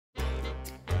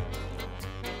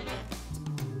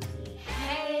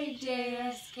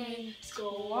SKSK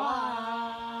Squad.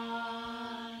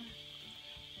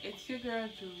 It's your girl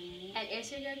Julie. And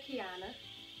it's your girl Kiana.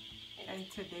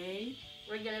 And today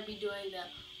we're gonna be doing the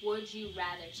Would You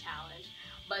Rather challenge.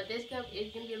 But it's gonna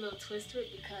be a little twist to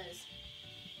it because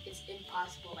it's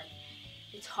impossible. Like,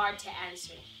 it's hard to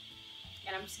answer.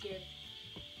 And I'm scared.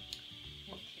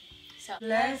 Okay. So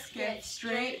let's get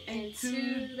straight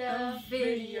into the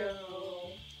video.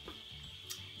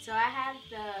 So I have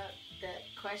the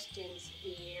questions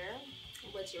here.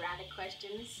 Would you rather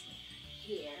questions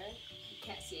here. You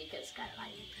can't see it because it's kind of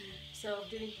light. So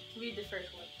read the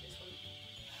first one. This one.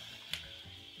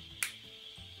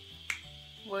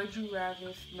 Would you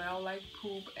rather smell like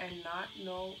poop and not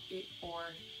know it,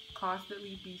 or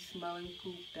constantly be smelling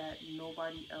poop that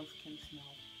nobody else can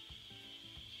smell?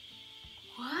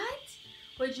 What?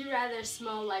 Would you rather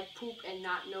smell like poop and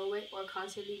not know it, or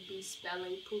constantly be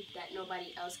smelling poop that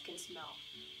nobody else can smell?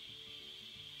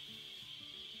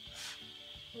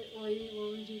 What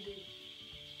would you do?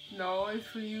 No, it's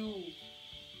for you.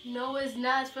 No, it's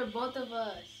not. It's for both of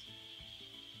us.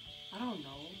 I don't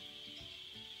know.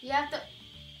 You have to...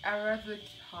 I'd rather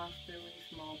constantly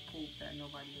smell poop that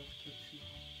nobody else can smell.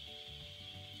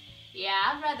 Yeah,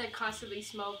 I'd rather constantly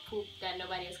smell poop that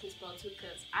nobody else can smell too,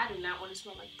 because I do not want to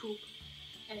smell like poop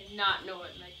and not know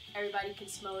it. Like, everybody can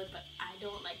smell it, but I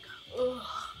don't. Like,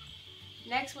 ugh.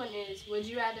 Next one is, would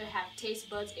you rather have taste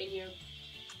buds in your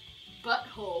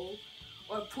butthole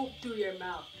or poop through your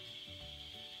mouth?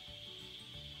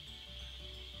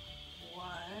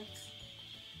 What?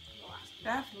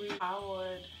 That's weird. I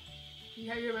would...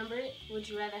 You remember it? Would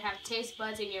you rather have taste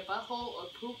buds in your butthole or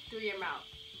poop through your mouth?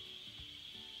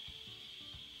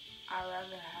 I'd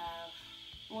rather have...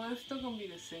 Well, it's still gonna be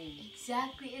the same.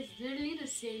 Exactly. It's literally the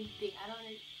same thing.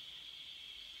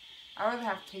 I'd rather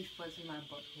have taste buds in my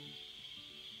butthole.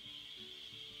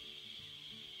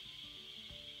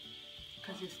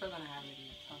 Because you're still gonna have it in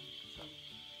your tongue. So,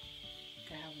 you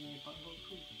can have it in your butthole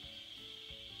too.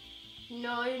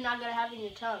 No, you're not gonna have it in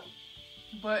your tongue.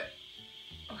 But,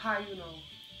 how you know?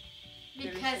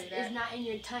 Because it's not in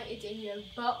your tongue, it's in your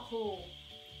butthole.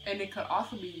 And it could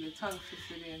also be in your tongue,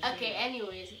 sister. Okay,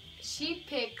 anyways, she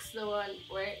picks the one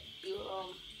where you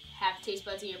have taste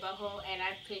buds in your butthole, and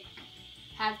I pick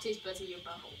have taste buds in your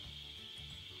butthole.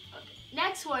 Okay.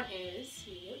 Next one is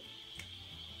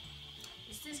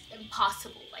this is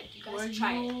impossible. Like, you guys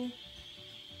try it.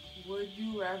 Would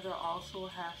you rather also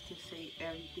have to say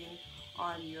everything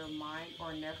on your mind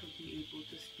or never be able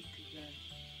to speak again?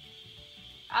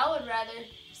 I would rather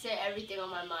say everything on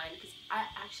my mind because I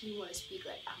actually want to speak.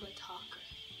 Like, I'm a talker.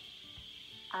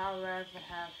 I'd rather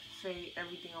say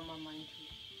everything on my mind too.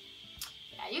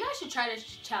 Yeah, you guys should try this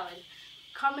challenge.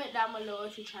 Comment down below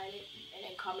if you tried it, and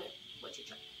then comment what you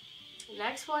tried. The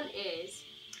next one is,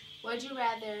 would you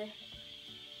rather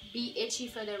be itchy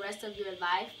for the rest of your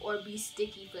life or be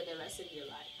sticky for the rest of your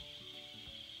life?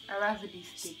 I'd rather be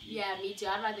sticky. Yeah, me too.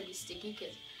 I'd rather be sticky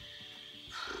because,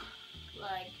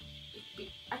 like,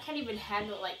 I can't even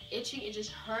handle, like, itching. It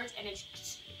just hurts and it's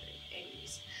just...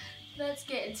 Anyways, let's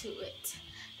get into it.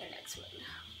 The next one.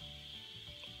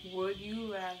 Would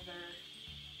you rather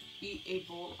eat a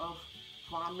bowl of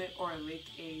vomit or lick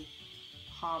a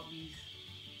hobo's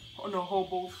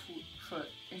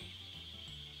foot?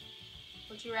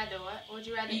 Would you rather what? Would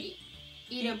you rather eat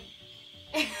eat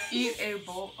a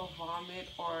bowl of vomit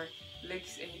or lick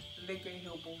a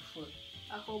hobo's foot?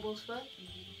 A hobo's foot?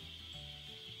 Mm-hmm.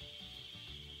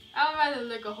 I would rather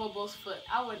lick a hobo's foot.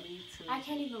 Me too. I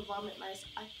can't even vomit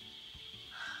myself.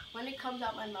 When it comes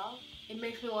out my mouth, it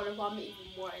makes me want to vomit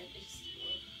even more. And it's...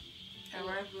 I'd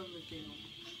rather lick a hobo's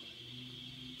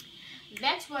foot.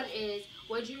 Next one is,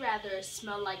 would you rather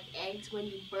smell like eggs when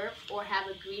you burp or have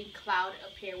a green cloud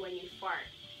appear when you fart?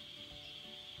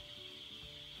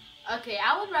 Okay,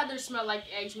 I would rather smell like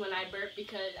eggs when I burp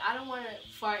because I don't want to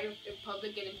fart in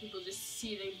public and then people just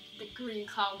see the green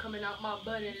cloud coming out my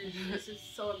butt, and it's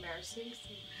just so embarrassing.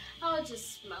 So I would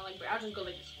just smell like burp. I'll just go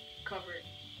like cover it.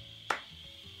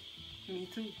 Me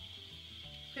too.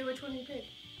 Hey, which one do you pick?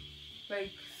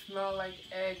 Like, smell like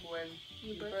egg when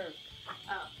you burp.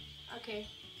 Oh, okay.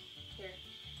 Here.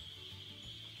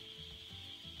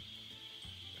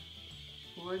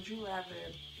 Would you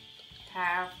rather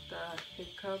have the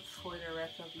hiccups for the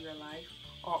rest of your life,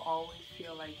 or always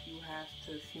feel like you have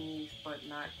to sneeze but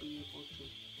not be able to?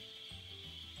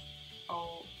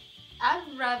 Oh,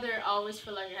 I'd rather always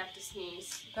feel like I have to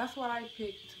sneeze. That's what I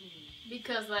picked too.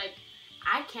 Because, like,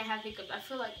 I can't have hiccups. I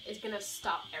feel like it's gonna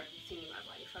stop everything in my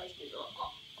body if I just go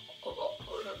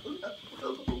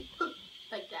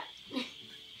like that.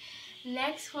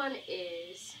 Next one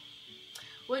is,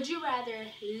 Would you rather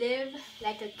live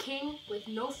like a king with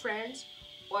no friends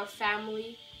or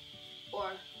family,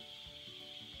 or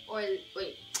wait?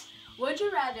 Would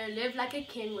you rather live like a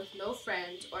king with no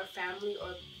friends or family,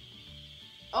 or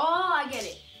I get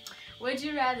it. Would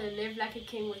you rather live like a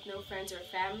king with no friends or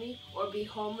family, or be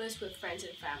homeless with friends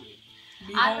and family?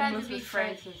 I'd homeless with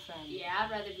friends and family. Yeah, I'd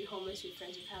rather be homeless with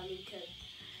friends and family because,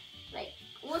 like,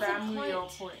 what's family the point?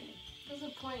 Important. What's the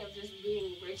point of just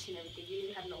being rich and everything? You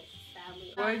don't have no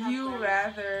family. Would you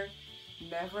rather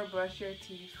never brush your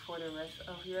teeth for the rest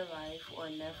of your life, or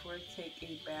never take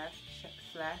a bath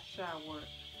 / shower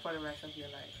for the rest of your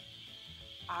life?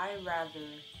 I rather.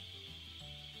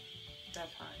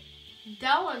 That's hard.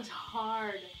 That one's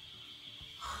hard.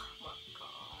 Oh my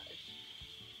gosh.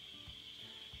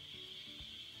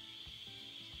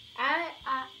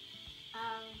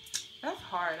 That's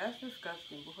hard. That's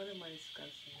disgusting. But what am I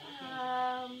disgusting?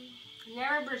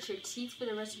 Never brush your teeth for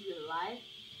the rest of your life.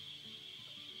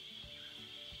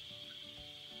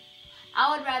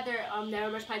 I would rather never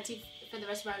brush my teeth for the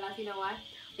rest of my life. You know why?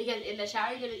 Because in the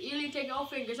shower, you're gonna easily take your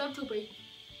fingers. I'm too big.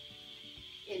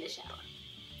 In the shower.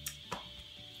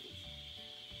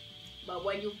 But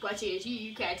when you brush your teeth,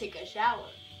 you can't take a shower.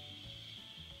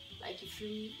 Like if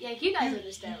you, you guys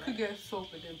understand, right? You could get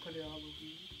soap and then put it all over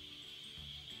you.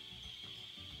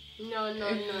 No.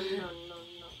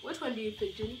 Which one do you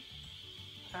pick, Julie?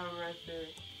 I would rather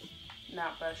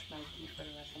not brush my teeth for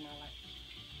the rest of my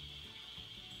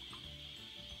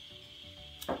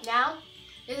life. Now,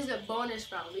 this is a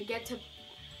bonus round. We get to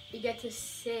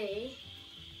say,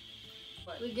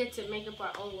 we get to make up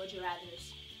our own would you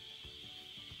rathers.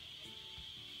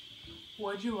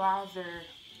 Would you rather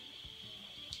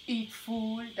eat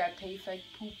food that tastes like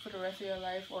poop for the rest of your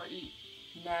life, or eat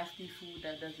nasty food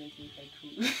that doesn't taste like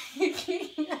food?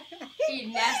 Eat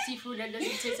nasty food that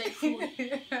doesn't taste like food.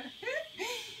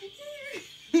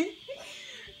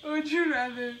 Would you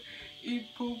rather eat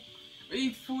food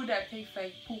that tastes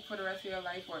like poop for the rest of your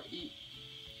life, or eat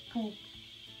poop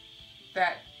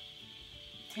that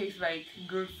tastes like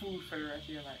good food for the rest of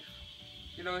your life?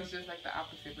 You know, it's just like the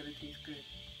opposite, but it tastes good.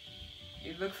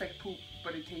 It looks like poop,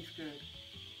 but it tastes good.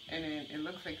 And then it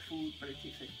looks like food, but it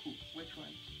tastes like poop. Which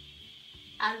one?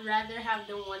 I'd rather have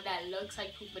the one that looks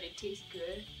like poop, but it tastes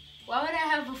good. Why would I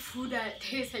have a food that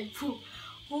tastes like poop?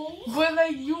 Oh. But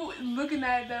like you looking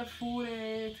at that food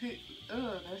and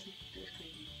that's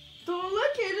crazy. Don't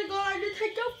look at it, go like to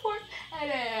take your fork and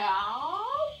then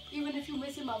even if you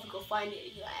miss him, I'll go find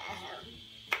it.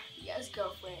 Yes,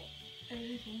 girlfriend.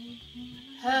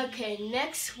 Okay,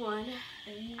 next one.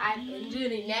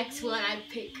 Julie, next one I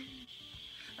pick.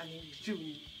 My name is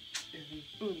Julie.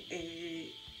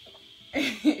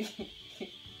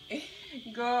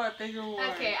 Go, take a one.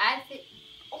 Okay, I think.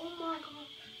 Oh my god.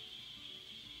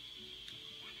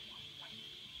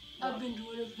 I've been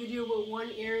doing a video with one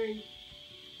earring.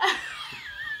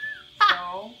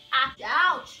 So?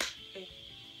 Ouch!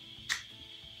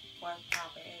 What's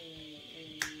poppin'?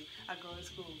 I go to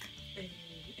school.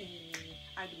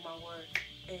 I do my work.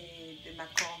 Then I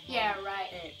come home. Yeah,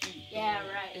 right. And eat. Yeah,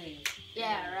 right.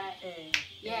 Yeah, right.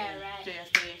 Yeah, right.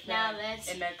 Now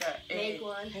let's make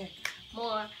one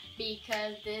more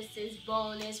because this is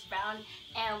bonus round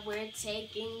and we're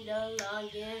taking the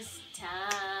longest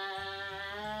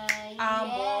time. I'm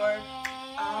bored.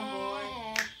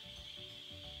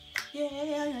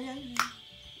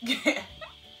 Yeah.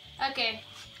 Okay,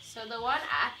 so the one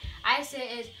I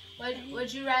say is,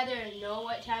 would you rather know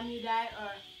what time you die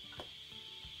or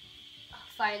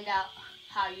find out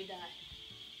how you die?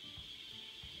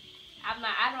 I'm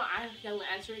gonna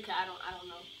answer it because I don't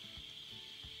know.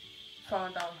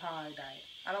 Find out how I die.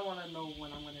 I don't want to know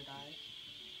when I'm gonna die.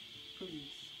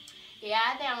 Please. Yeah,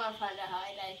 I think I'm gonna find out how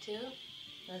I die too.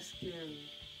 That's scary.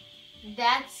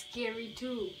 That's scary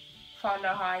too. Found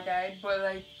out how I died, but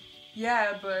like,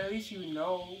 yeah, but at least you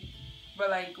know. But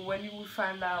like, when you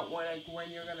find out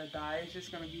when you're gonna die, it's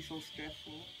just gonna be so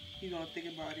stressful. You're gonna think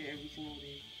about it every single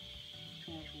day.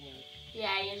 Too much work.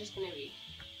 Yeah, you're just gonna be.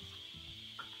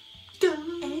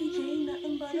 AJ,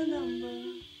 nothing but a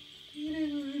number.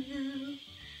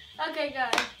 Okay,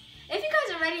 guys. If you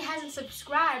guys already hasn't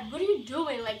subscribed, what are you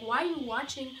doing? Like, why are you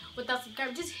watching without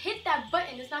subscribing? Just hit that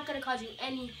button. It's not gonna cause you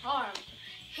any harm.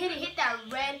 Hit it. Hit that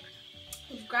red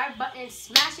subscribe button.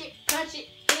 Smash it. Punch it.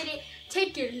 Hit it.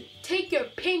 Take your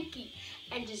pinky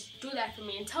and just do that for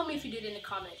me. And tell me if you did it in the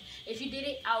comments. If you did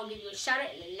it, I will give you a shout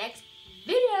out in the next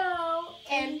video.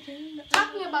 And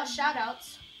talking about shout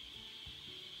outs.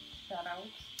 Shout outs.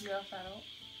 Yeah, shout out.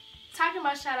 Talking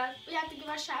about shout outs, we have to give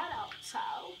our shout out. So.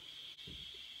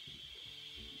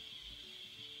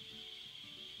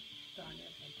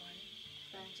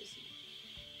 Fantasy.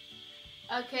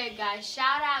 Okay, guys,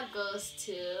 shout out goes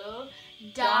to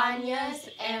Danya's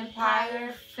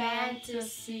Empire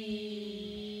Fantasy.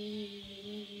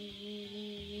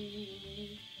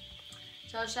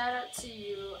 So shout out to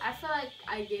you. I feel like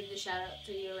I gave the shout out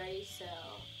to you already, so.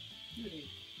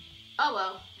 Oh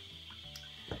well.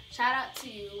 Shout out to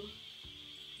you.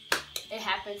 It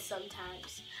happens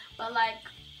sometimes. But like,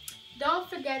 don't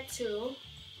forget to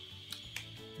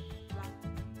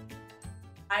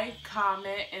like,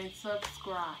 comment, and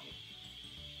subscribe.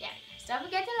 Yeah, guys, don't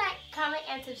forget to like, comment,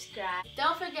 and subscribe.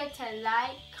 Don't forget to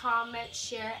like, comment,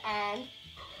 share, and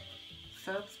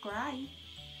subscribe.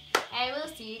 And we'll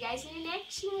see you guys in the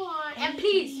next one. And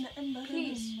please,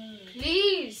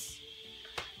 please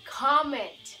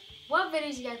comment what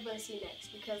videos you guys want to see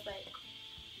next. Because like,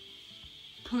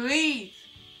 please.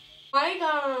 Bye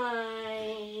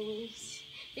guys.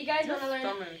 If you guys want to learn,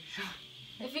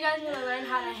 if you guys want to learn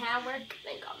how to hand work,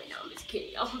 then comment. No, I'm just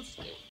kidding. I'm just kidding.